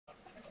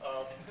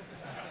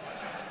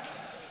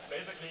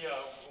basically,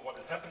 what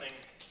is happening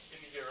in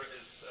here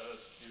is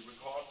we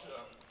record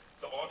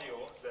the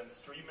audio, then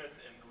stream it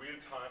in real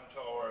time to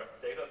our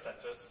data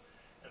centers,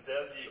 and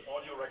there's the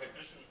audio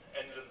recognition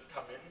engines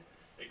come in,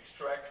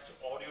 extract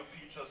audio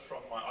features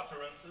from my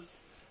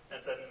utterances,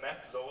 and then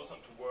map those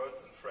onto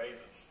words and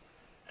phrases.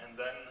 And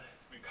then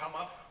we come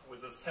up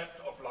with a set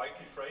of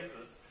likely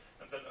phrases,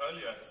 and then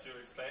earlier, as you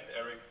explained,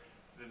 Eric,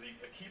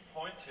 a key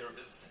point here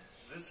is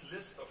this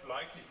list of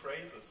likely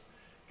phrases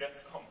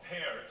gets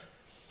compared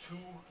to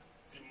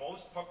the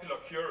most popular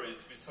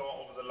queries we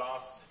saw over the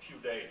last few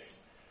days.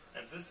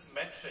 And this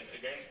matching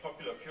against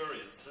popular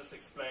queries, this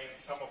explains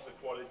some of the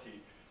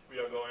quality we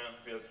are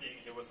seeing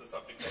here with this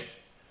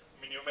application.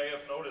 I mean, you may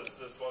have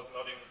noticed this was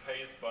not even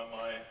phased by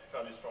my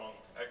fairly strong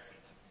accent.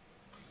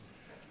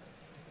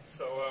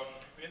 So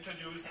we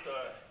introduced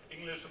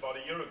English about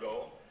a year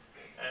ago,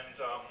 and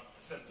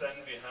since then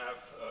we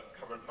have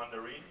covered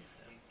Mandarin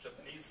and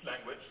Japanese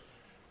language.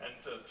 And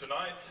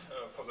tonight,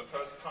 for the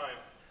first time,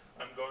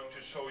 I'm going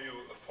to show you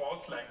a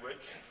fourth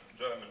language,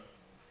 German.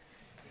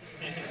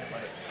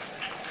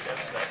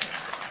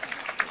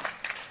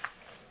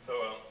 So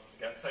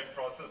again, same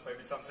process,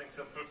 maybe something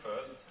simple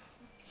first.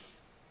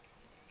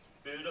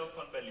 Bilder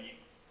von Berlin.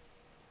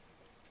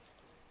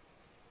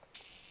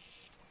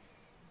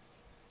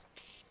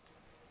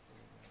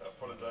 So I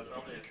apologize,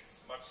 normally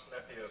it's much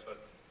snappier,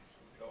 but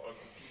we are all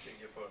competing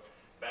here for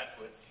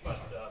bandwidth. But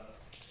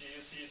here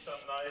you see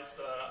some nice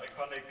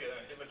iconic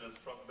images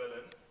from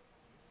Berlin.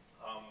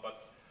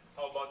 But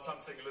how about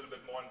something a little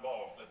bit more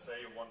involved? Let's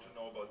say you want to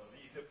know about the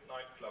hip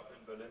nightclub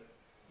in Berlin.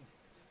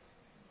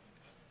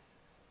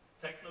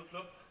 Techno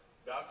Club,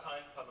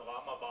 Berghain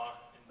Panorama Bar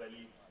in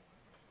Berlin.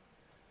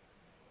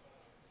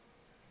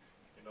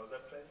 You know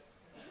that place?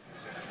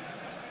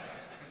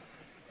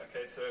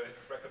 Okay, so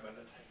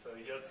recommended. So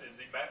here's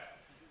the map,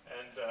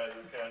 and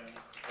you can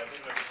have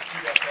even a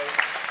Wikipedia page.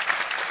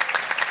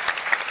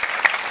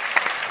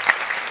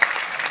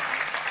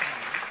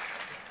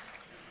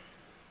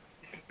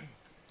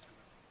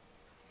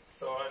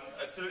 So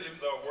I still, even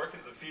though I work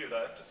in the field,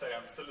 I have to say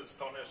I'm still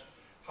astonished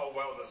how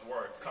well this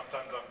works.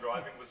 Sometimes I'm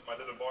driving with my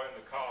little boy in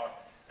the car,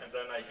 and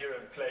then I hear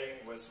him playing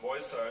with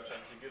voice search,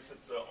 and he gives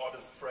it the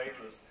oddest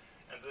phrases,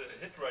 and the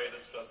hit rate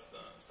is just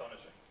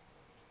astonishing.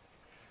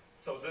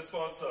 So this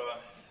was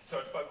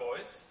search by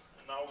voice,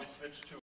 and now we switch to